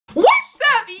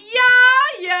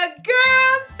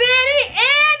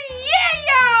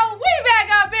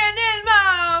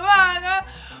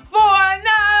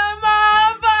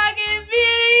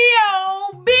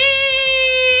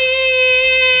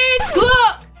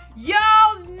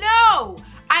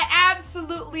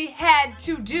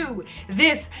to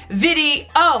this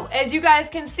video. As you guys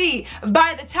can see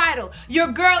by the title, your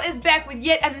girl is back with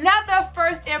yet another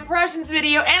first impressions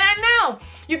video, and I know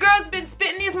your girl's been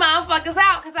spitting these motherfuckers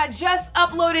out because I just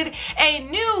uploaded a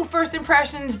new first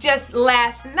impressions just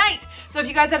last night. So if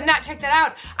you guys have not checked that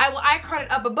out, I will icon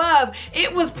it up above.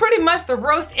 It was pretty much the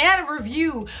roast and a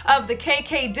review of the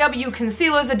KKW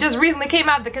concealers that just recently came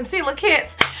out, the concealer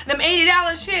kits, them $80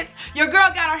 shits. Your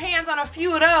girl got her hands on a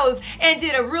few of those and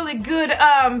did a really good,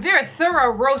 very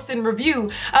thorough roast and review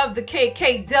of the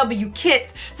KKW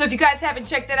kits. So if you guys haven't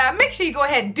checked that out, make sure you go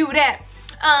ahead and do that.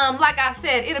 Like I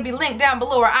said, it'll be linked down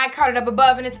below or iCarded up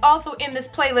above, and it's also in this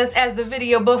playlist as the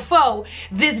video before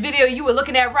this video you were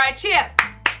looking at right here.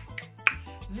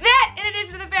 That, in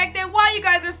addition to the fact that while you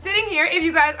guys are sitting here, if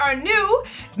you guys are new,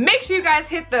 make sure you guys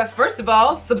hit the, first of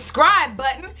all, subscribe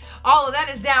button. All of that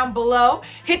is down below.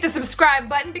 Hit the subscribe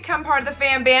button, become part of the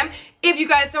fam bam. If you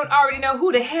guys don't already know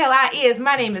who the hell I is,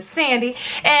 my name is Sandy,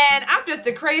 and I'm just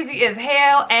a crazy as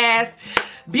hell ass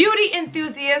beauty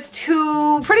enthusiast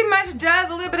who pretty much does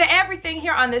a little bit of everything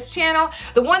here on this channel.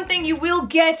 The one thing you will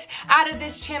get out of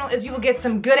this channel is you will get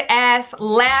some good ass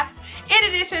laughs, in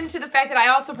addition to the fact that I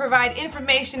also provide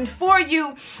information for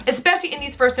you, especially in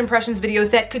these first impressions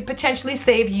videos, that could potentially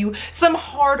save you some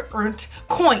hard-earned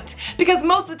coin. Because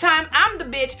most of the time, I'm the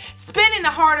bitch spending the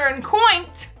hard-earned coin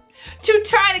to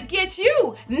try to get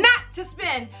you not to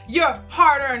spend your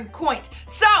hard-earned coin.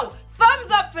 So,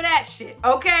 thumbs up for that shit,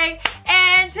 okay?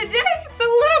 And today it's a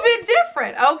little bit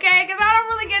different, okay? Because I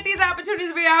don't really get these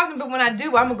opportunities very often, but when I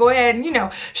do, I'm gonna go ahead and, you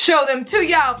know, show them to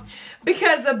y'all.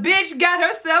 Because the bitch got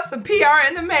herself some PR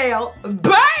in the mail.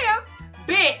 Bam!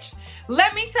 Bitch.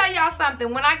 Let me tell y'all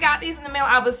something. When I got these in the mail,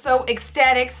 I was so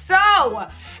ecstatic. So,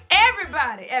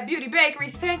 everybody at Beauty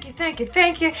Bakerie, thank you, thank you,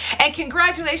 thank you. And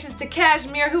congratulations to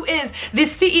Cashmere, who is the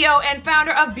CEO and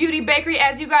founder of Beauty Bakerie.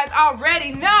 As you guys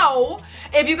already know,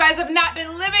 if you guys have not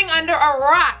been living under a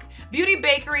rock, Beauty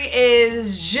Bakerie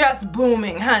is just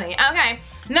booming, honey, okay?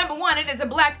 Number one, it is a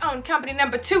black-owned company.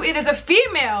 Number two, it is a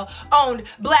female-owned,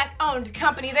 black-owned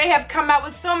company. They have come out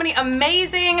with so many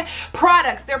amazing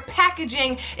products. Their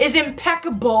packaging is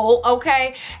impeccable,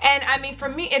 okay? And I mean, for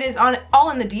me, it is all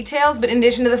in the details, but in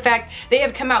addition to the fact they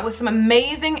have come out with some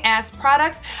amazing-ass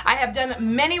products. I have done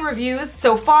many reviews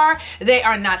so far. They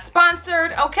are not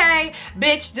sponsored, okay?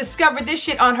 Bitch discovered this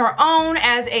shit on her own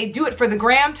as a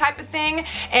do-it-for-the-gram type of thing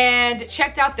and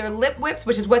checked out their lip whips,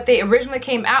 which is what they originally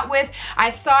came out with.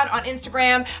 I saw it on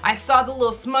Instagram. I saw the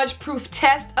little smudge proof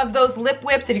test of those lip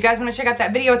whips. If you guys want to check out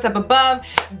that video, it's up above.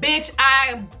 Bitch,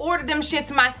 I ordered them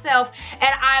shits myself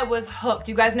and I was hooked.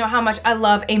 You guys know how much I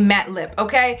love a matte lip,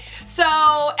 okay?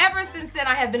 So ever since then,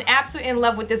 I have been absolutely in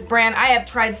love with this brand. I have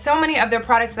tried so many of their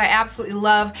products that I absolutely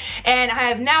love, and I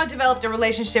have now developed a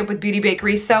relationship with Beauty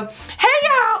Bakerie. So hey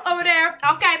y'all over there,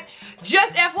 okay?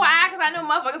 Just FYI, because I know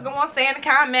motherfuckers gonna want to say in the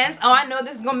comments, oh, I know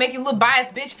this is gonna make you a little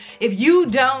biased, bitch. If you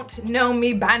don't know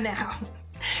me by now,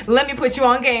 let me put you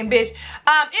on game, bitch. It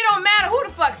don't matter who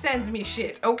the fuck sends me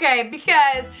shit, okay?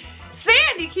 Because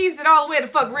Sandy keeps it all the way the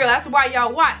fuck real. That's why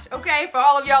y'all watch, okay? For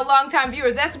all of y'all longtime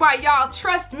viewers, that's why y'all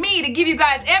trust me to give you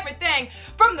guys everything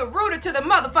from the rooter to the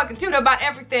motherfucking tutor about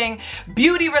everything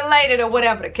beauty related or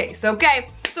whatever the case, okay?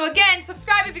 So again,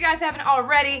 subscribe if you guys haven't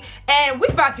already, and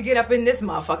we're about to get up in this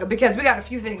motherfucker because we got a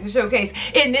few things to showcase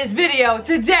in this video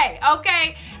today,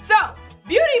 okay? So,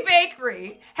 Beauty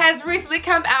Bakerie has recently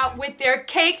come out with their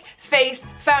Cake Face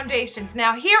foundations.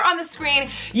 Now here on the screen,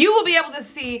 you will be able to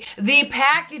see the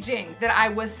packaging that I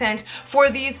was sent for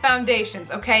these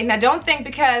foundations, okay? Now don't think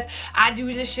because I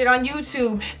do this shit on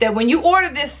YouTube that when you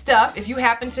order this stuff, if you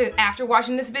happen to, after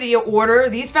watching this video, order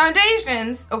these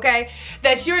foundations, okay,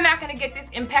 that you're not gonna get this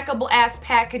impeccable ass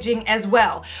packaging as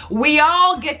well. We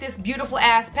all get this beautiful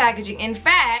ass packaging. In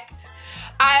fact,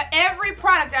 every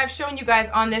product I've shown you guys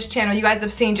on this channel, you guys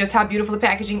have seen just how beautiful the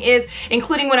packaging is,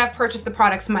 including when I've purchased the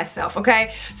products myself,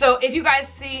 okay? So if you guys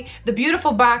see the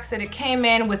beautiful box that it came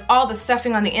in with all the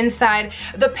stuffing on the inside,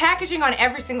 the packaging on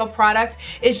every single product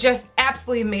is just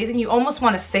absolutely amazing. You almost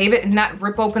want to save it and not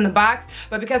rip open the box,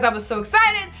 but because I was so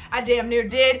excited, I damn near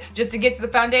did, just to get to the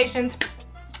foundations.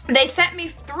 They sent me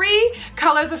 3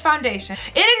 colors of foundation,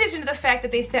 in addition to the fact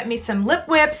that they sent me some lip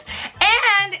whips,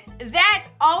 and that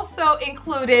also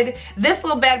included this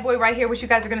little bad boy right here, which you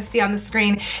guys are gonna see on the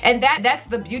screen, and that's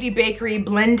the Beauty Bakerie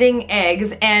blending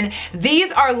eggs. And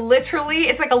these are literally,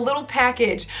 it's like a little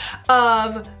package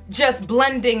of just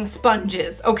blending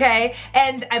sponges, okay?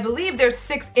 And I believe there's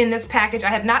 6 in this package. I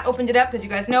have not opened it up because you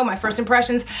guys know my first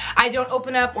impressions, I don't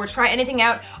open up or try anything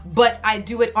out, but I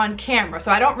do it on camera.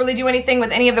 So I don't really do anything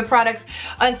with any of the products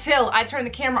until I turn the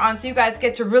camera on, so you guys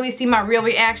get to really see my real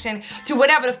reaction to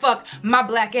whatever the fuck my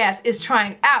black ass ass is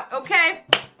trying out, okay?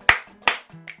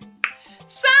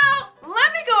 So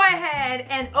let me go ahead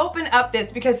and open up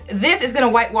this because this is gonna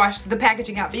whitewash the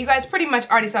packaging out. But you guys pretty much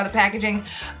already saw the packaging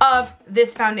of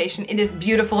this foundation. It is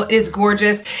beautiful, it is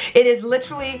gorgeous. It is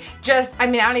literally just, I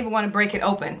mean, I don't even wanna break it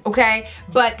open, okay?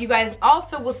 But you guys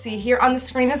also will see here on the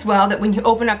screen as well that when you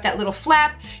open up that little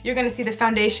flap, you're gonna see the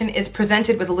foundation is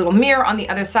presented with a little mirror on the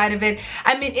other side of it.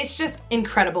 I mean, it's just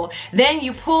incredible. Then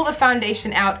you pull the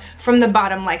foundation out from the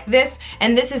bottom like this,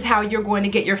 and this is how you're going to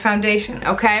get your foundation,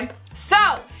 okay?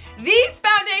 So, these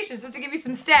foundations, just to give you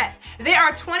some stats, they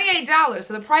are $28.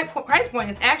 So the price point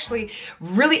is actually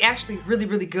really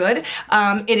good.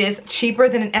 It is cheaper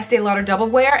than an Estee Lauder Double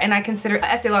Wear, and I consider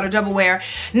Estee Lauder Double Wear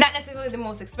not necessarily the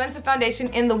most expensive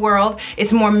foundation in the world.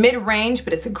 It's more mid-range,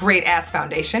 but it's a great ass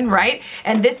foundation, right?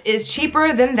 And this is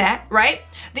cheaper than that, right?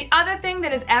 The other thing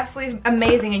that is absolutely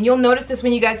amazing, and you'll notice this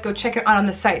when you guys go check it out on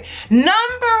the site,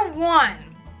 number one,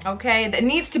 okay, that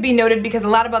needs to be noted because a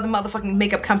lot of other motherfucking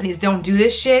makeup companies don't do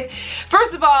this shit.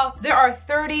 First of all, there are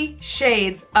 30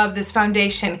 shades of this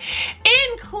foundation,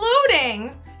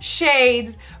 including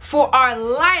shades for our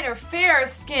lighter, fairer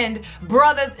skinned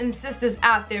brothers and sisters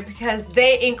out there because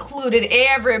they included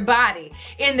everybody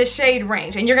in the shade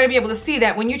range. And you're gonna be able to see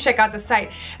that when you check out the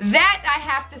site. That, I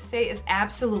have to say, is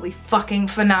absolutely fucking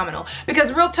phenomenal.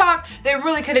 Because real talk, they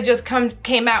really could have just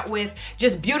came out with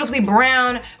just beautifully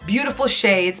brown, beautiful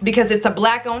shades because it's a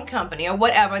black owned company or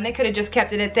whatever, and they could have just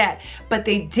kept it at that. But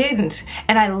they didn't,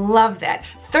 and I love that.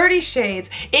 30 shades,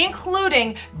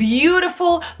 including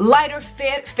beautiful, lighter,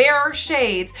 fairer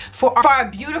shades for our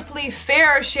beautifully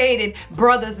fairer shaded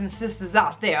brothers and sisters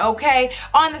out there, okay?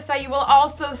 On the site, you will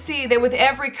also see that with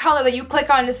every color that you click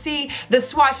on to see the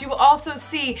swatch, you will also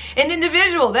see an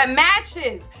individual that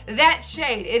matches that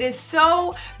shade. It is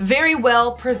so very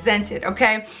well presented,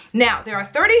 okay? Now, there are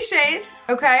 30 shades,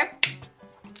 okay?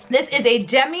 This is a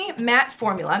demi matte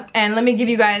formula, and let me give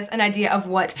you guys an idea of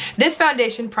what this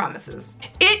foundation promises.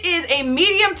 It is a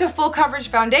medium to full coverage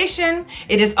foundation.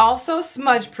 It is also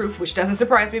smudge proof, which doesn't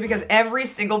surprise me because every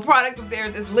single product of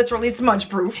theirs is literally smudge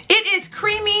proof. It is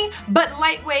creamy but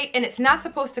lightweight, and it's not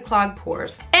supposed to clog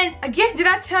pores. And again, did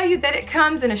I tell you that it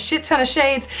comes in a shit ton of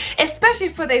shades, especially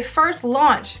for their first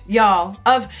launch, y'all,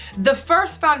 of the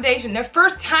first foundation, their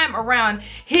first time around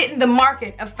hitting the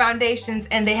market of foundations,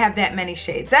 and they have that many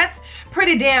shades. That's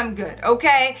pretty damn good,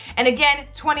 okay? And again,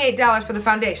 $28 for the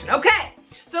foundation, okay?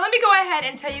 So let me go ahead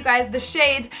and tell you guys the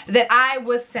shades that I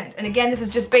was sent. And again, this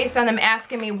is just based on them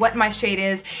asking me what my shade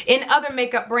is in other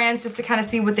makeup brands just to kind of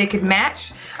see what they could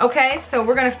match, okay? So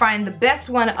we're gonna find the best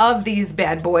one of these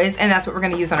bad boys, and that's what we're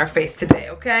gonna use on our face today,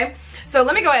 okay? So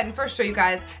let me go ahead and first show you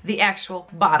guys the actual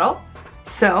bottle.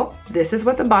 So this is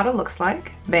what the bottle looks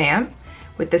like, bam,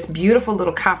 with this beautiful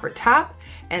little copper top.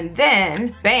 And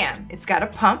then, bam, it's got a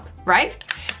pump, right?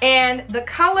 And the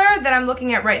color that I'm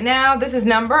looking at right now, this is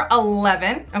number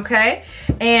 11, okay?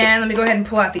 And let me go ahead and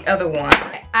pull out the other one.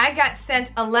 I got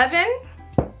sent 11,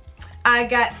 I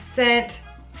got sent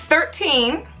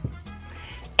 13,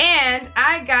 and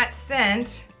I got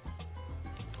sent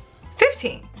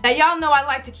 15. Now y'all know I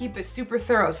like to keep it super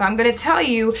thorough, so I'm gonna tell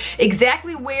you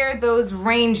exactly where those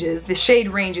ranges, the shade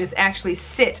ranges, actually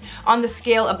sit on the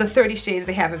scale of the 30 shades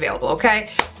they have available, okay?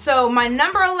 So my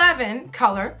number 11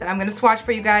 color that I'm gonna swatch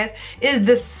for you guys is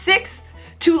the 6th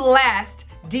to last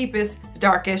deepest,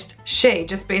 darkest shade,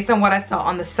 just based on what I saw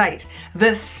on the site.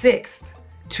 The 6th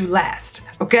to last,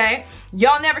 okay?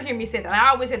 Y'all never hear me say that. I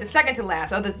always say the 2nd to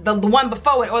last, or the one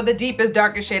before it, or the deepest,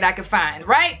 darkest shade I could find,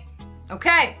 right?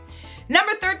 Okay.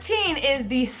 Number 13 is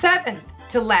the 7th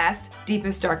to last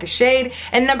deepest, darkest shade.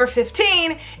 And number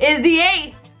 15 is the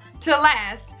 8th to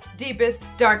last deepest,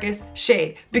 darkest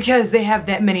shade because they have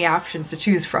that many options to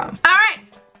choose from. All right,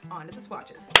 on to the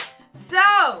swatches.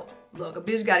 So, look, a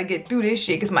bitch gotta get through this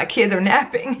shit because my kids are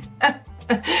napping.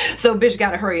 So bitch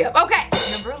gotta hurry up. Okay,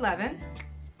 number 11.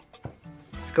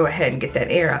 Let's go ahead and get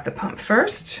that air out the pump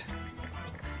first.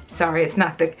 Sorry, it's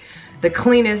not the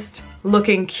cleanest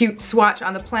looking cute swatch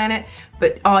on the planet,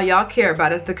 but all y'all care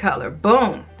about is the color.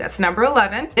 Boom, that's number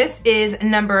 11. This is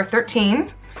number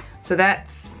 13, so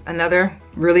that's another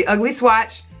really ugly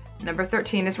swatch. Number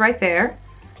 13 is right there.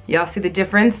 Y'all see the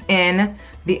difference in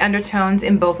the undertones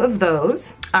in both of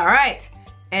those. All right,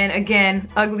 and again,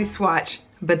 ugly swatch,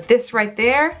 but this right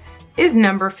there is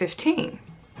number 15.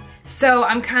 So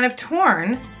I'm kind of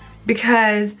torn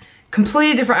because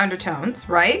completely different undertones,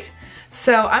 right?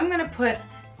 So I'm gonna put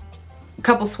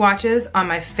couple swatches on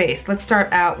my face. Let's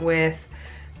start out with,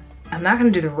 I'm not gonna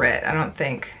do the red. I don't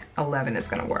think 11 is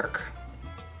gonna work.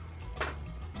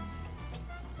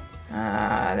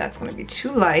 That's gonna be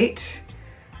too light.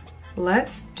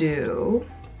 Let's do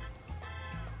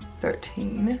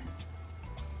 13.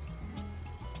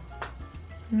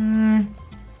 Man,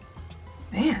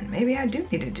 maybe I do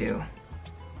need to do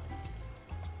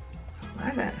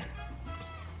 11.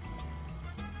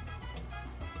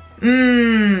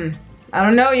 I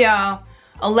don't know, y'all.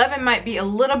 11 might be a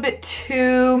little bit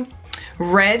too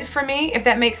red for me, if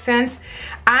that makes sense.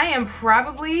 I am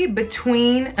probably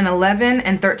between an 11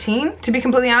 and 13, to be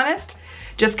completely honest.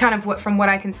 Just kind of from what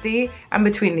I can see, I'm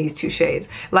between these two shades.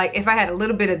 Like if I had a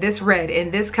little bit of this red in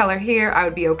this color here, I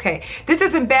would be okay. This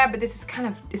isn't bad, but this is kind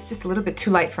of, it's just a little bit too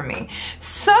light for me.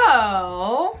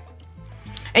 So,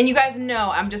 and you guys know,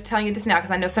 I'm just telling you this now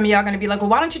because I know some of y'all are gonna be like, well,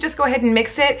 why don't you just go ahead and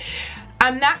mix it?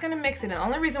 I'm not gonna mix it. And the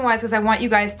only reason why is because I want you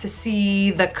guys to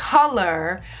see the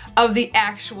color of the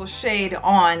actual shade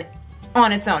on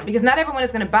its own, because not everyone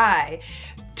is gonna buy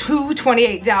two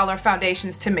 $28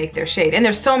 foundations to make their shade. And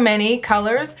there's so many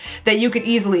colors that you could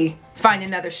easily find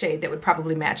another shade that would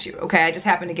probably match you, okay? I just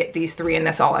happen to get these 3 and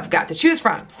that's all I've got to choose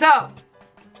from. So,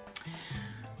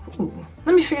 ooh,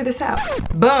 let me figure this out.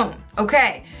 Boom,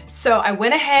 okay. So I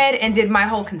went ahead and did my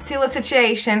whole concealer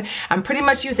situation. I'm pretty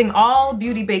much using all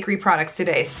Beauty Bakerie products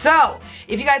today. So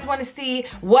if you guys want to see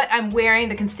what I'm wearing,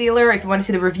 the concealer, if you want to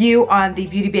see the review on the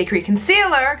Beauty Bakerie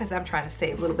concealer, because I'm trying to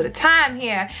save a little bit of time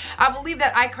here, I will leave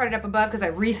that iCard up above because I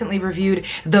recently reviewed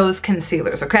those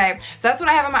concealers, okay? So that's what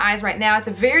I have on my eyes right now. It's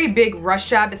a very big rush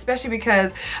job, especially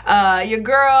because your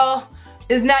girl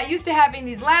is not used to having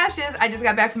these lashes. I just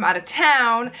got back from out of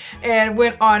town and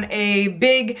went on a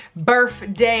big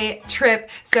birthday trip.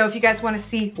 So if you guys want to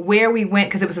see where we went,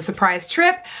 because it was a surprise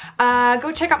trip,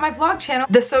 go check out my vlog channel,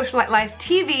 The Socialite Life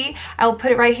TV. I will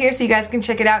put it right here so you guys can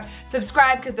check it out.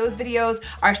 Subscribe because those videos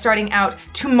are starting out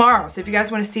tomorrow. So if you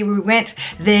guys want to see where we went,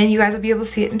 then you guys will be able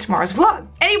to see it in tomorrow's vlog.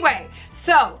 Anyway,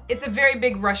 so it's a very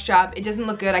big rush job. It doesn't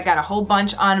look good. I got a whole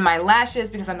bunch on my lashes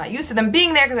because I'm not used to them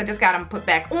being there because I just got them put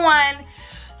back on.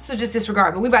 So just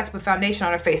disregard, but we're about to put foundation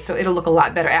on our face, so it'll look a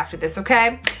lot better after this,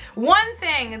 okay? One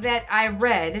thing that I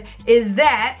read is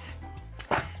that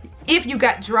if you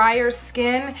got drier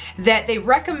skin, that they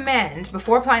recommend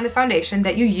before applying the foundation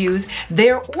that you use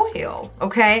their oil,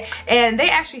 okay? And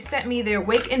they actually sent me their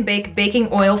Wake and Bake baking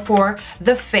oil for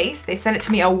the face. They sent it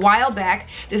to me a while back.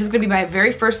 This is gonna be my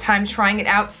very first time trying it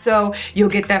out, so you'll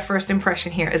get that first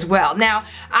impression here as well. Now,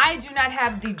 I do not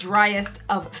have the driest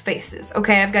of faces,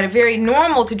 okay? I've got a very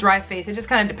normal to dry face. It just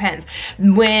kind of depends.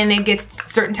 When it gets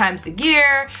certain times of the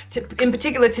year, in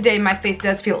particular today, my face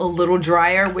does feel a little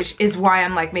drier, which is why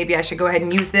I'm like, maybe I should go ahead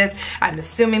and use this. I'm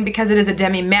assuming because it is a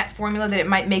demi matte formula that it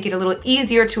might make it a little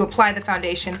easier to apply the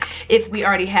foundation if we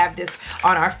already have this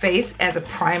on our face as a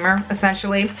primer,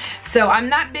 essentially. So I'm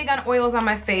not big on oils on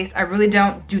my face. I really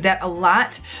don't do that a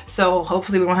lot. So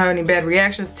hopefully we won't have any bad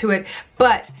reactions to it.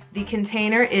 But the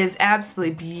container is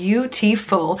absolutely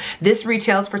beautiful. This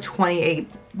retails for $28.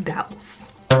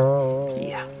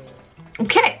 Yeah.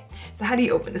 Okay, so how do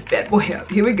you open this bad boy up?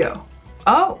 Here we go.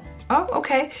 Oh,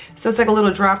 okay. So it's like a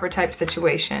little dropper type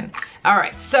situation. All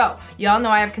right, so y'all know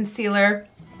I have concealer,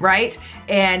 right?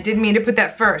 And didn't mean to put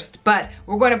that first, but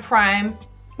we're going to prime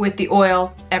with the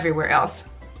oil everywhere else,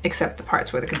 except the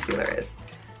parts where the concealer is.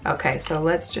 Okay, so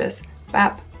let's just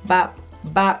bop, bop,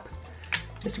 bop.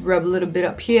 Just rub a little bit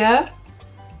up here.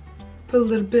 Put a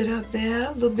little bit up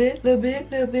there, a little bit, little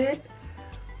bit, little bit.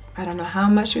 I don't know how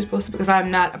much you're supposed to, because I'm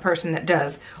not a person that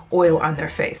does oil on their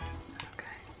face. Okay,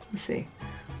 let's see.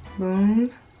 Boom,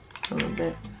 a little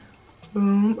bit,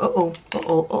 boom,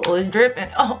 it's dripping,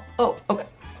 okay.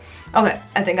 Okay,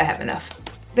 I think I have enough.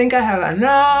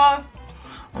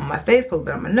 On my face, put a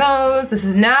bit on my nose. This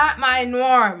is not my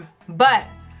norm, but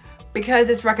because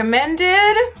it's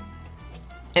recommended,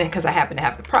 and because I happen to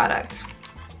have the product,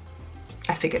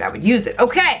 I figured I would use it.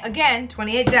 Okay, again,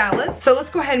 $28. So let's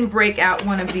go ahead and break out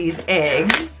one of these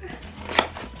eggs.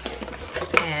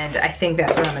 And I think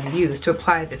that's what I'm gonna use to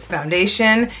apply this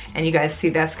foundation. And you guys see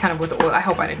that's kind of what the oil, I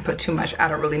hope I didn't put too much, I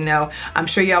don't really know. I'm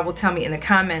sure y'all will tell me in the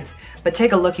comments, but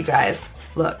take a look, you guys.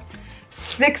 Look,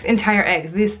 6 entire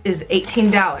eggs. This is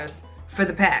 $18 for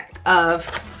the pack of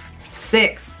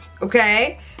 6,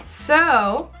 okay?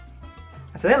 So,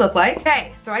 that's what they look like.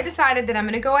 Okay, so I decided that I'm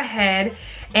gonna go ahead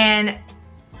and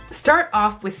start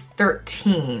off with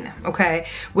 13, okay?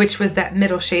 Which was that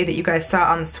middle shade that you guys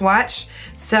saw on the swatch.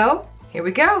 So, here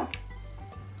we go.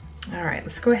 All right,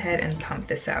 let's go ahead and pump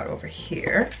this out over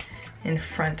here in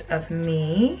front of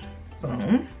me.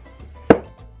 Boom.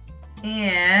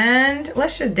 And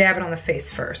let's just dab it on the face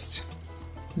first.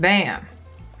 Bam.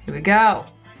 Here we go.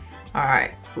 All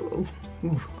right. Ooh,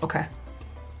 okay.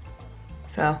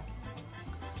 So,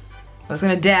 I was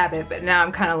gonna dab it, but now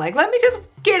I'm kind of like, let me just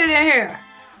get it in here.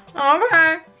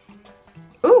 Okay.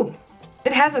 Ooh,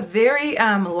 It has a very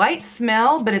light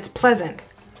smell, but it's pleasant.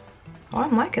 Oh,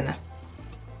 I'm liking that.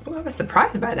 Oh, I was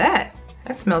surprised by that.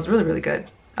 That smells really, really good.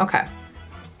 Okay.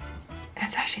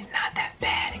 That's actually not that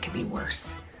bad. It could be worse.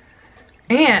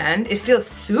 And it feels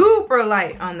super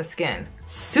light on the skin.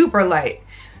 Super light.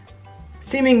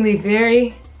 Seemingly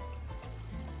very,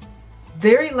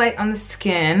 very light on the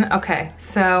skin. Okay,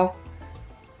 so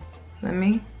let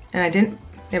me, and I didn't,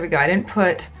 there we go. I didn't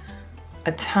put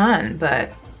a ton,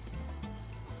 but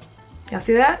y'all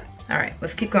see that? All right,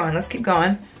 let's keep going. Let's keep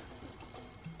going.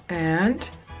 And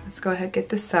let's go ahead and get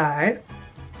this side.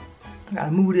 I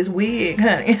gotta move this wig,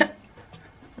 honey.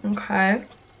 Okay.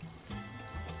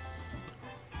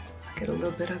 Get a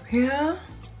little bit up here.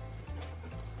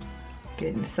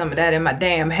 Getting some of that in my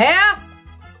damn hair.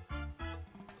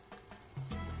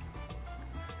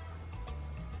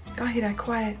 Y'all hear that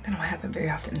quiet? That don't happen very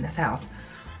often in this house.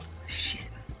 Shit.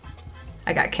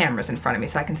 I got cameras in front of me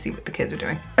so I can see what the kids are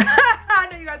doing. I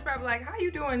know you guys are probably like, how are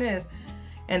you doing this?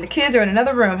 And the kids are in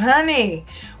another room. Honey,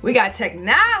 we got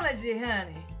technology,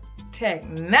 honey.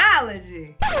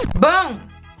 Technology. Boom.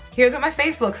 Here's what my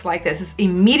face looks like. This is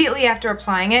immediately after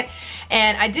applying it.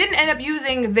 And I didn't end up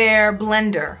using their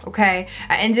blender, okay?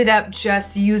 I ended up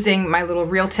just using my little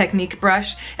Real Technique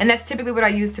brush. And that's typically what I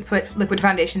use to put liquid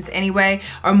foundations anyway,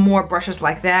 or more brushes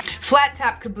like that. Flat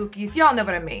top kabukis, y'all know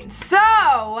what I mean.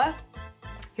 So,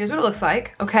 here's what it looks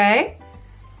like, okay?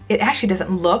 It actually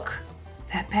doesn't look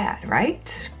that bad,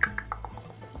 right?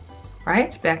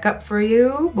 Right, back up for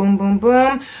you, boom, boom,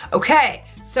 boom. Okay.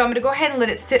 So I'm gonna go ahead and let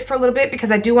it sit for a little bit because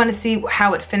I do wanna see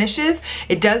how it finishes.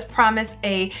 It does promise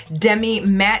a demi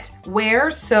matte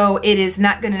wear, so it is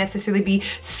not gonna necessarily be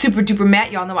super duper matte.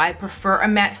 Y'all know I prefer a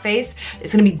matte face.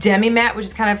 It's gonna be demi matte, which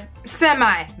is kind of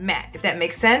semi matte, if that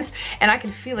makes sense. And I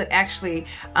can feel it actually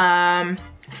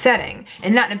setting,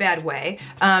 and not in a bad way.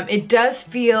 It does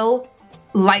feel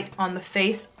light on the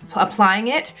face applying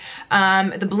it.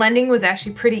 The blending was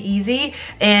actually pretty easy,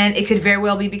 and it could very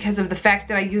well be because of the fact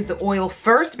that I used the oil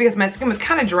first because my skin was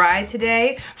kind of dry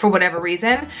today for whatever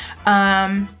reason.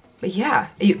 But yeah,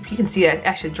 you can see it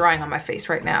actually drying on my face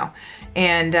right now.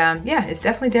 And yeah, it's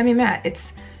definitely demi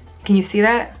matte. Can you see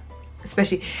that?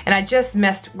 Especially, and I just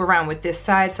messed around with this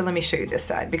side, so let me show you this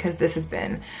side because this has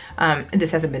been, this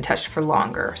hasn't been touched for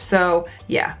longer. So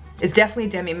yeah, it's definitely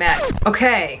demi matte.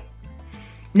 Okay.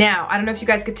 Now, I don't know if you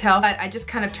guys could tell, but I just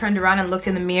kind of turned around and looked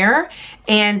in the mirror,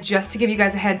 and just to give you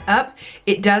guys a heads up,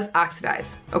 it does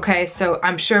oxidize, okay? So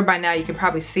I'm sure by now you can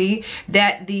probably see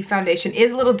that the foundation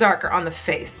is a little darker on the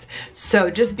face. So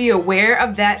just be aware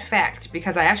of that fact,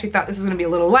 because I actually thought this was gonna be a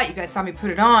little light. You guys saw me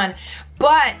put it on,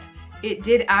 but it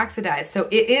did oxidize. So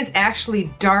it is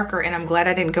actually darker, and I'm glad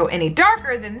I didn't go any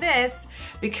darker than this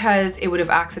because it would have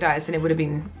oxidized and it would have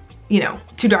been, you know,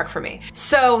 too dark for me.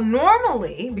 So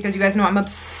normally, because you guys know I'm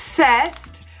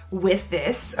obsessed with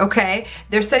this, okay,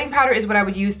 their setting powder is what I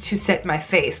would use to set my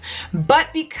face. But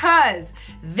because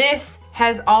this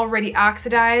has already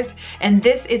oxidized, and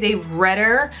this is a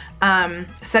redder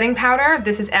setting powder,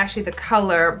 this is actually the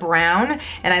color brown,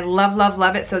 and I love, love,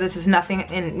 love it. So this is nothing,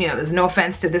 and you know, there's no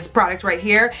offense to this product right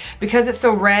here. Because it's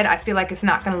so red, I feel like it's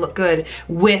not gonna look good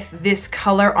with this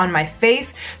color on my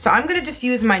face. So I'm gonna just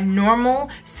use my normal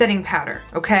setting powder,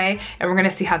 okay? And we're gonna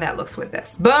see how that looks with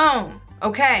this. Boom!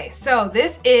 Okay, so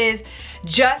this is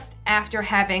just after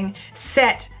having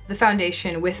set the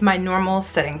foundation with my normal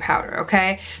setting powder,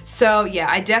 okay? So yeah,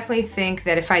 I definitely think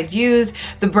that if I'd used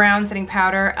the brown setting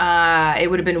powder, it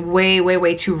would have been way, way,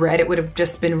 way too red. It would have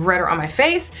just been redder on my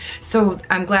face. So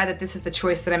I'm glad that this is the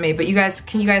choice that I made. But you guys,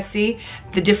 can you guys see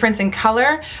the difference in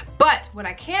color? But what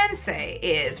I can say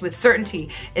is, with certainty,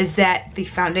 is that the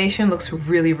foundation looks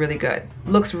really, really good.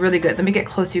 Looks really good. Let me get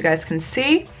close so you guys can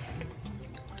see.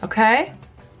 Okay?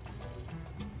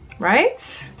 Right?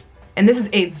 And this is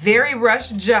a very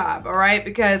rushed job, all right?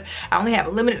 Because I only have a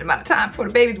limited amount of time before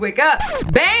the babies wake up.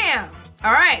 Bam!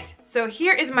 All right, so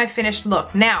here is my finished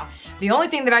look. Now, the only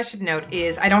thing that I should note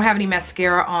is I don't have any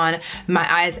mascara on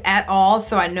my eyes at all,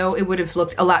 so I know it would have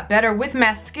looked a lot better with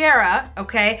mascara,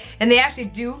 okay? And they actually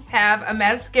do have a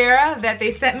mascara that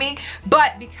they sent me,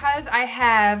 but because I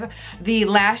have the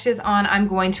lashes on, I'm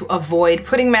going to avoid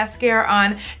putting mascara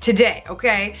on today,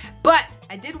 okay? But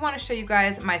I did want to show you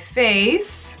guys my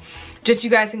face, just so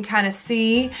you guys can kind of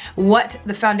see what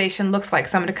the foundation looks like.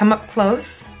 So I'm gonna come up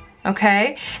close,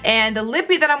 okay? And the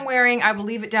lippy that I'm wearing, I will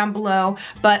leave it down below,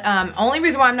 but only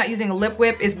reason why I'm not using a lip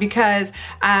whip is because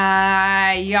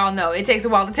y'all know it takes a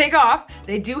while to take off.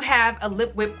 They do have a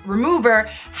lip whip remover.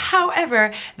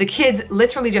 However, the kids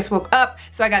literally just woke up,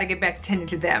 so I gotta get back to tending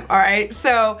to them, all right?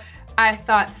 So I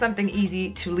thought something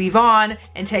easy to leave on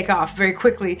and take off very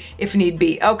quickly if need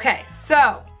be. Okay,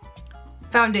 so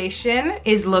foundation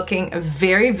is looking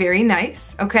very, very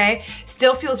nice, okay?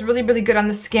 Still feels really, really good on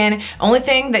the skin. Only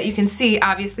thing that you can see,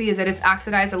 obviously, is that it's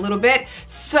oxidized a little bit,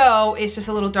 so it's just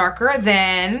a little darker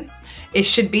than it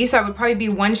should be. So I would probably be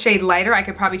one shade lighter. I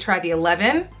could probably try the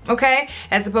 11, okay,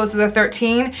 as opposed to the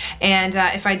 13. And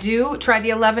if I do try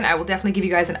the 11, I will definitely give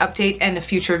you guys an update in a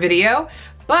future video.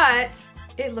 But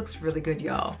it looks really good,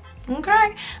 y'all.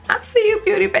 Okay, I see you,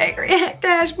 Beauty Bakerie,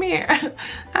 Cashmere.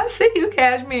 I see you,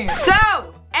 Cashmere.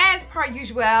 So, as per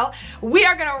usual, we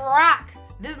are gonna rock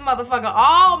this motherfucker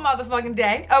all motherfucking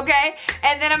day, okay?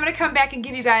 And then I'm gonna come back and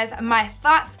give you guys my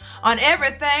thoughts on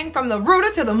everything from the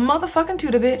rooter to the motherfucking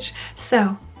tutor, bitch.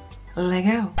 So, let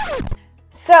go.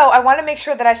 So I want to make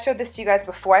sure that I showed this to you guys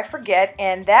before I forget,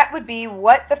 and that would be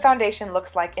what the foundation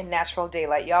looks like in natural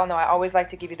daylight. Y'all know I always like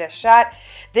to give you this shot.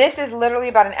 This is literally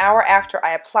about an hour after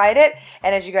I applied it,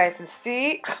 and as you guys can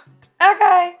see,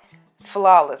 okay,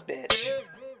 flawless, bitch.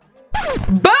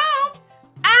 Boom!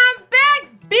 I'm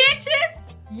back, bitches!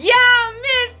 Y'all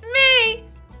miss me!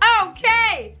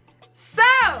 Okay,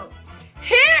 so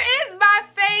here is my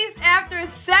face after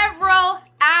several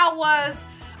hours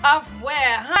of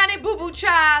wear. Honey boo boo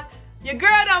child, your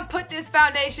girl done put this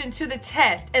foundation to the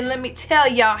test, and let me tell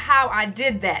y'all how I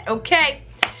did that, okay?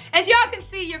 As y'all can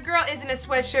see, your girl is in a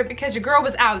sweatshirt because your girl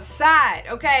was outside,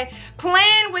 okay?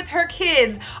 Playing with her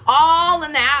kids all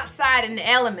in the outside in the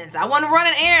elements. I wasn't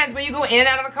running errands where you go in and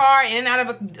out of the car, in and out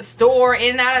of a store, in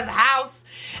and out of the house.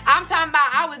 I'm talking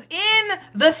about I was in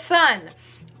the sun,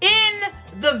 in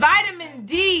the vitamin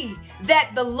D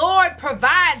that the Lord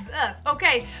provides us,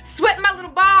 okay? Sweating my little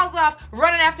balls off,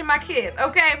 running after my kids,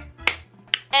 okay?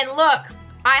 And look,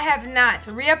 I have not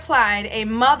reapplied a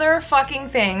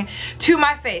motherfucking thing to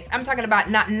my face. I'm talking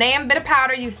about not damn bit of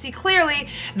powder. You see clearly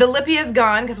the lippy is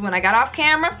gone because when I got off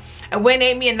camera, I went and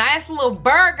ate me a nice little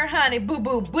burger, honey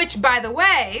boo-boo, which by the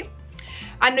way,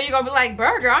 I know you're gonna be like,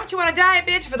 burger, aren't you on a diet,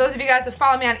 bitch? For those of you guys that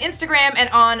follow me on Instagram and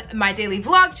on my daily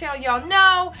vlog channel, y'all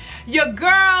know your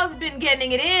girl's been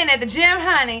getting it in at the gym,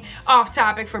 honey. Off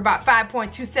topic for about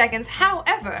 5.2 seconds.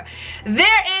 However,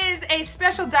 there is a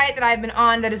special diet that I've been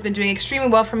on that has been doing extremely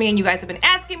well for me, and you guys have been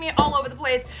asking me all over the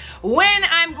place when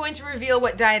I'm going to reveal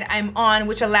what diet I'm on,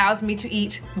 which allows me to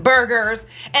eat burgers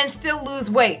and still lose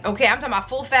weight, okay? I'm talking about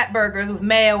full fat burgers with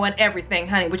mayo and everything,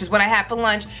 honey, which is what I had for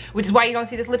lunch, which is why you don't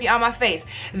see this lippy on my face.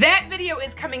 That video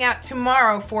is coming out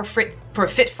tomorrow for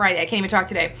Fit Friday. I can't even talk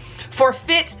today. For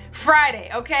Fit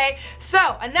Friday, okay?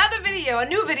 So, another video, a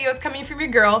new video is coming from your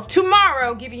girl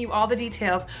tomorrow, giving you all the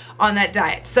details on that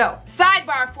diet. So,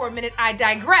 sidebar for a minute, I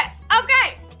digress.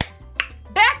 Okay,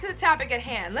 back to the topic at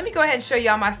hand. Let me go ahead and show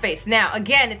y'all my face. Now,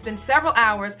 again, it's been several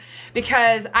hours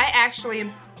because I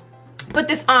actually put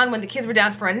this on when the kids were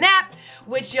down for a nap,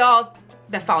 which y'all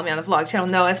that follow me on the vlog channel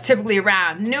know it's typically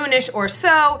around noonish or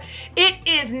so. It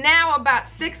is now about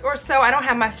 6 or so. I don't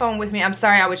have my phone with me. I'm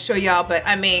sorry, I would show y'all, but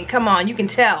I mean, come on, you can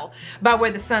tell by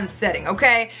where the sun's setting,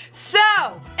 okay? So,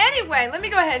 anyway, let me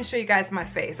go ahead and show you guys my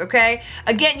face, okay?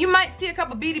 Again, you might see a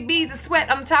couple beady beads of sweat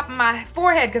on the top of my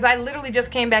forehead because I literally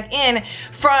just came back in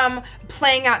from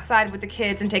playing outside with the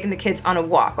kids and taking the kids on a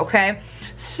walk, okay?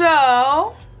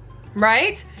 So,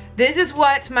 right? This is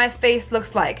what my face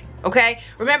looks like, okay?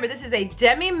 Remember, this is a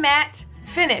demi-matte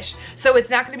finish, so it's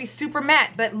not gonna be super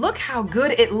matte, but look how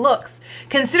good it looks.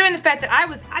 Considering the fact that I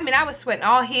was sweating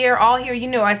all here, you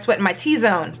know I sweat in my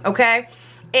T-zone, okay?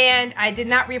 And I did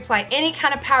not reapply any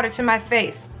kind of powder to my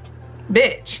face.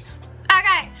 Bitch.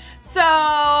 Okay,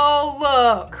 so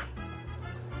look.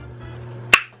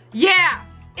 Yeah,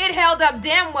 it held up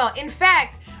damn well. In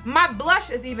fact, my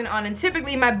blush is even on, and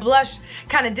typically my blush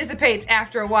kind of dissipates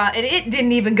after a while, and it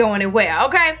didn't even go anywhere,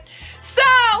 okay?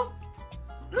 So,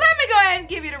 let me go ahead and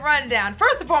give you the rundown.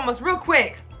 First and foremost, real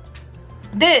quick,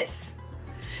 this,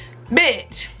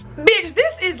 bitch,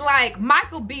 this is like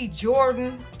Michael B.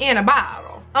 Jordan in a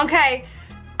bottle, okay?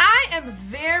 I am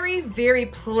very, very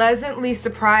pleasantly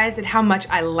surprised at how much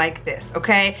I like this,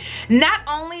 okay? Not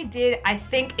only did I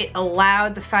think it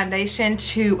allowed the foundation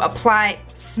to apply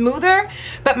smoother,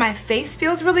 but my face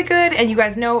feels really good, and you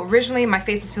guys know originally my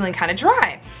face was feeling kind of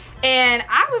dry. And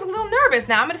I was a little nervous.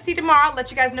 Now I'm gonna see tomorrow, let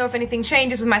you guys know if anything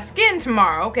changes with my skin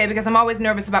tomorrow, okay? Because I'm always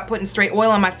nervous about putting straight oil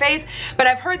on my face, but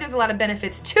I've heard there's a lot of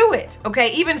benefits to it,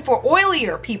 okay? Even for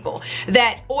oilier people,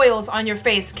 that oils on your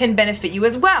face can benefit you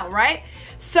as well, right?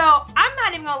 So I'm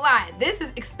not even gonna lie, this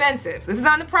is expensive. This is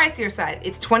on the pricier side.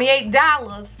 It's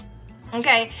 $28,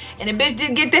 okay? And a bitch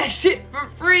did get that shit for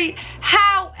free.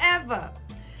 However,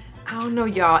 I don't know,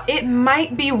 y'all. It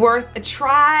might be worth a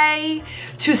try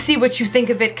to see what you think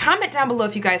of it. Comment down below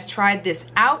if you guys tried this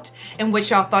out and what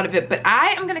y'all thought of it. But I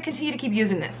am gonna continue to keep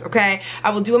using this, okay? I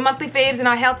will do a monthly faves and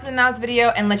our Hell to the Nas video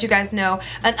and let you guys know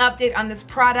an update on this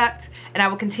product. And I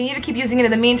will continue to keep using it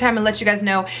in the meantime and let you guys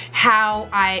know how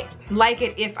I like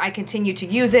it, if I continue to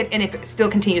use it, and if it still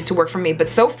continues to work for me. But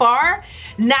so far,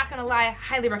 not gonna lie, I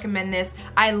highly recommend this.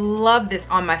 I love this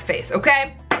on my face,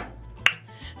 okay?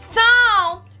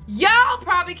 So, y'all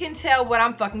probably can tell what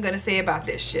I'm fucking gonna say about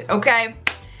this shit, okay?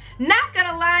 Not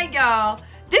gonna lie, y'all.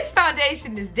 This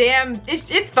foundation is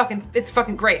it's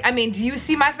fucking great. I mean, do you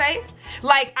see my face?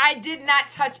 Like, I did not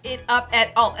touch it up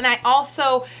at all. And I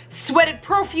also sweated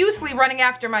profusely running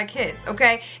after my kids,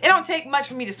 okay? It don't take much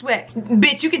for me to sweat.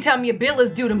 Bitch, you can tell me a bill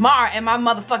is due tomorrow and my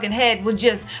motherfucking head will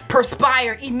just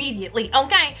perspire immediately,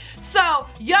 okay? So,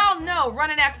 y'all know,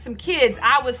 running after some kids,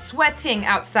 I was sweating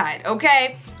outside,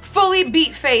 okay? Fully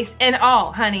beat face and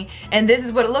all, honey. And this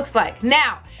is what it looks like.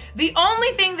 Now, the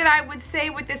only thing that I would say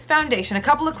with this foundation, a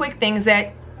couple of quick things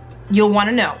that you'll want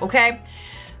to know, okay?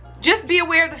 Just be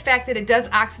aware of the fact that it does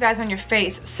oxidize on your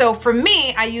face. So for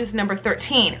me, I use number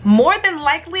 13. More than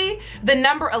likely, the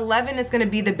number 11 is gonna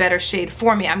be the better shade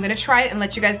for me. I'm gonna try it and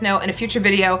let you guys know in a future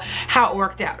video how it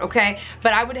worked out, okay?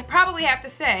 But I would probably have to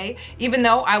say, even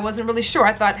though I wasn't really sure,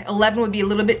 I thought 11 would be a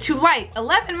little bit too light.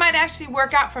 11 might actually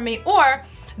work out for me, or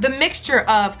the mixture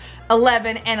of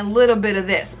 11 and a little bit of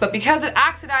this. But because it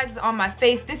oxidizes on my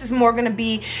face, this is more gonna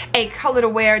be a color to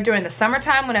wear during the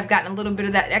summertime when I've gotten a little bit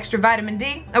of that extra vitamin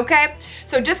D, okay?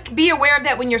 So just be aware of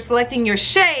that when you're selecting your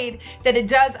shade, that it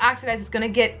does oxidize. It's gonna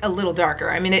get a little darker.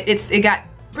 I mean, it got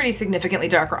pretty significantly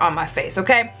darker on my face,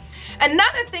 okay?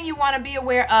 Another thing you wanna be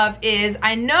aware of is,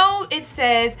 I know it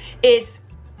says it's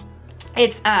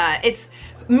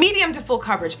medium to full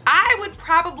coverage. I would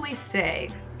probably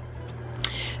say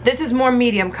this is more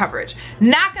medium coverage.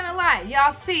 Not gonna lie,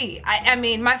 y'all see, I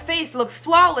mean, my face looks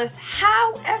flawless.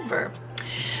 However,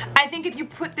 I think if you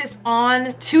put this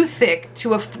on too thick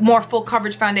to a more full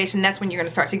coverage foundation, that's when you're gonna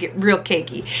start to get real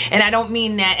cakey. And I don't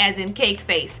mean that as in cake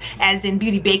face, as in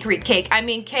Beauty Bakerie cake. I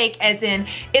mean cake as in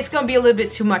it's gonna be a little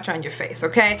bit too much on your face,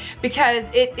 okay? Because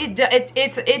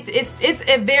it's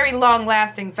a very long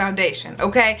lasting foundation,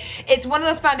 okay? It's one of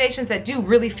those foundations that do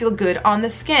really feel good on the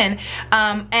skin.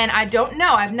 And I don't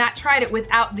know, I've not tried it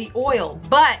without the oil,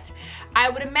 but I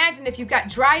would imagine if you've got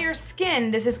drier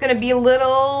skin, this is gonna be a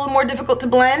little more difficult to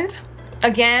blend.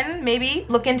 Again, maybe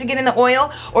look into getting the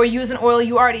oil, or use an oil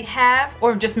you already have,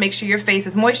 or just make sure your face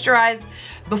is moisturized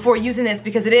before using this,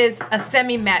 because it is a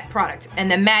semi-matte product, and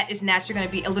the matte is naturally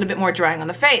gonna be a little bit more drying on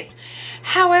the face.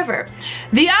 However,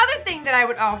 the other thing that I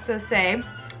would also say,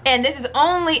 and this is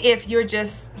only if you're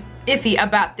just iffy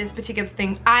about this particular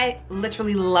thing, I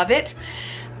literally love it.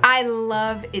 I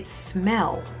love its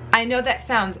smell. I know that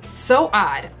sounds so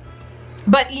odd,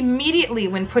 but immediately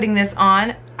when putting this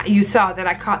on, you saw that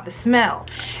I caught the smell.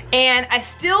 And I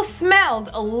still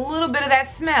smelled a little bit of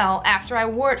that smell after I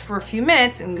wore it for a few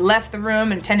minutes and left the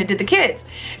room and tended to the kids.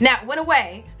 Now, it went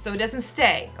away, so it doesn't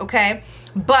stay, okay?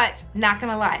 But not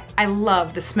gonna lie, I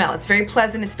love the smell. It's very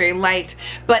pleasant, it's very light.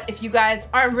 But if you guys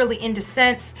aren't really into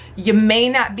scents, you may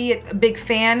not be a big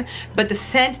fan, but the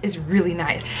scent is really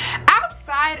nice.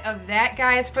 Outside of that,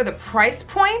 guys, for the price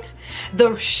point,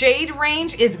 the shade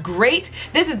range is great.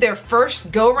 This is their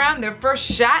first go round, their first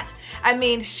shot. I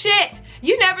mean, shit,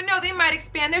 you never know, they might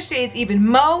expand their shades even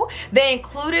more. They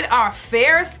included our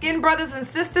fair skin brothers and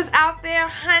sisters out there,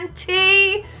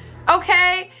 hunty,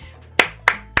 okay?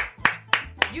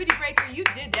 Beauty Bakerie, you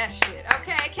did that shit,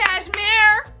 okay?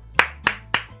 Cashmere,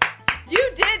 you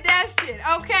did that shit,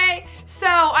 okay? So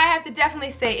I have to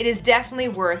definitely say it is definitely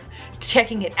worth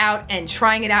checking it out and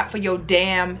trying it out for your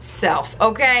damn self,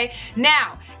 okay?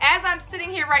 Now, as I'm sitting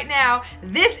here right now,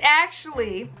 this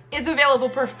actually is available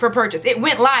for purchase. It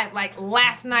went live like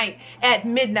last night at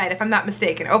midnight, if I'm not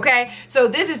mistaken, okay? So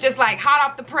this is just like hot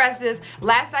off the presses.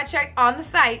 Last I checked on the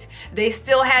site, they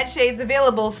still had shades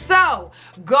available. So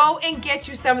go and get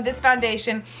you some of this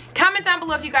foundation. Comment down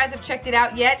below if you guys have checked it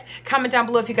out yet. Comment down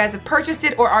below if you guys have purchased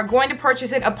it or are going to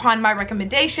purchase it upon my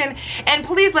recommendation. And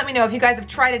please let me know if you guys have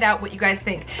tried it out, what you guys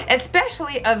think,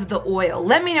 especially of the oil.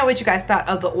 Let me know what you guys thought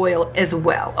of the oil as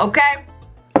well, okay?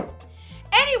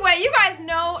 Anyway, you guys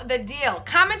know the deal.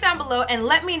 Comment down below and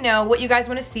let me know what you guys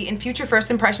want to see in future first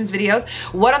impressions videos.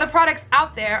 What other products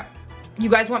out there you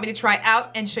guys want me to try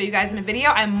out and show you guys in a video?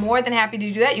 I'm more than happy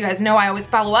to do that. You guys know I always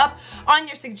follow up on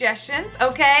your suggestions,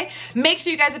 okay? Make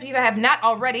sure you guys, if you have not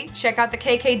already, check out the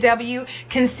KKW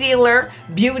Concealer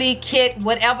Beauty Kit,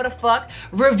 whatever the fuck,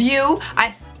 review.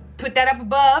 I put that up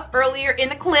above earlier in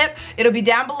the clip. It'll be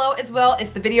down below as well.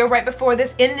 It's the video right before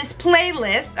this in this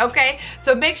playlist, okay?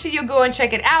 So make sure you go and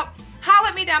check it out. Holler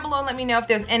at me down below and let me know if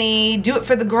there's any do it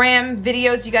for the gram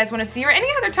videos you guys want to see, or any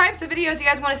other types of videos you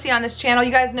guys want to see on this channel.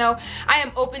 You guys know I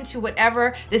am open to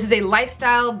whatever. This is a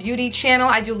lifestyle beauty channel.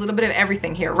 I do a little bit of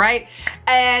everything here, right?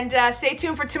 And stay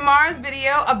tuned for tomorrow's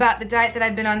video about the diet that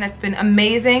I've been on that's been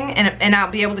amazing, and I'll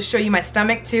be able to show you my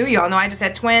stomach too. Y'all know I just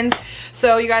had twins,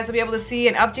 so you guys will be able to see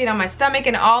an update on my stomach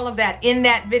and all of that in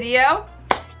that video.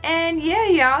 And yeah,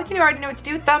 y'all, you already know what to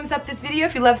do. Thumbs up this video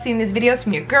if you love seeing these videos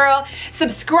from your girl.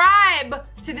 Subscribe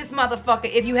to this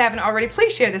motherfucker if you haven't already.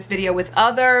 Please share this video with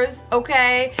others,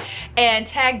 okay? And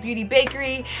tag Beauty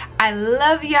Bakery. I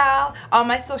love y'all. All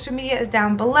my social media is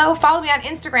down below. Follow me on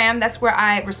Instagram. That's where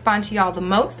I respond to y'all the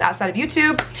most outside of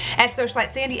YouTube. At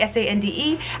Socialite Sande,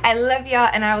 S-A-N-D-E. I love y'all,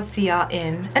 and I will see y'all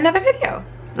in another video.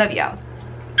 Love y'all.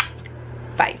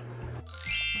 Bye.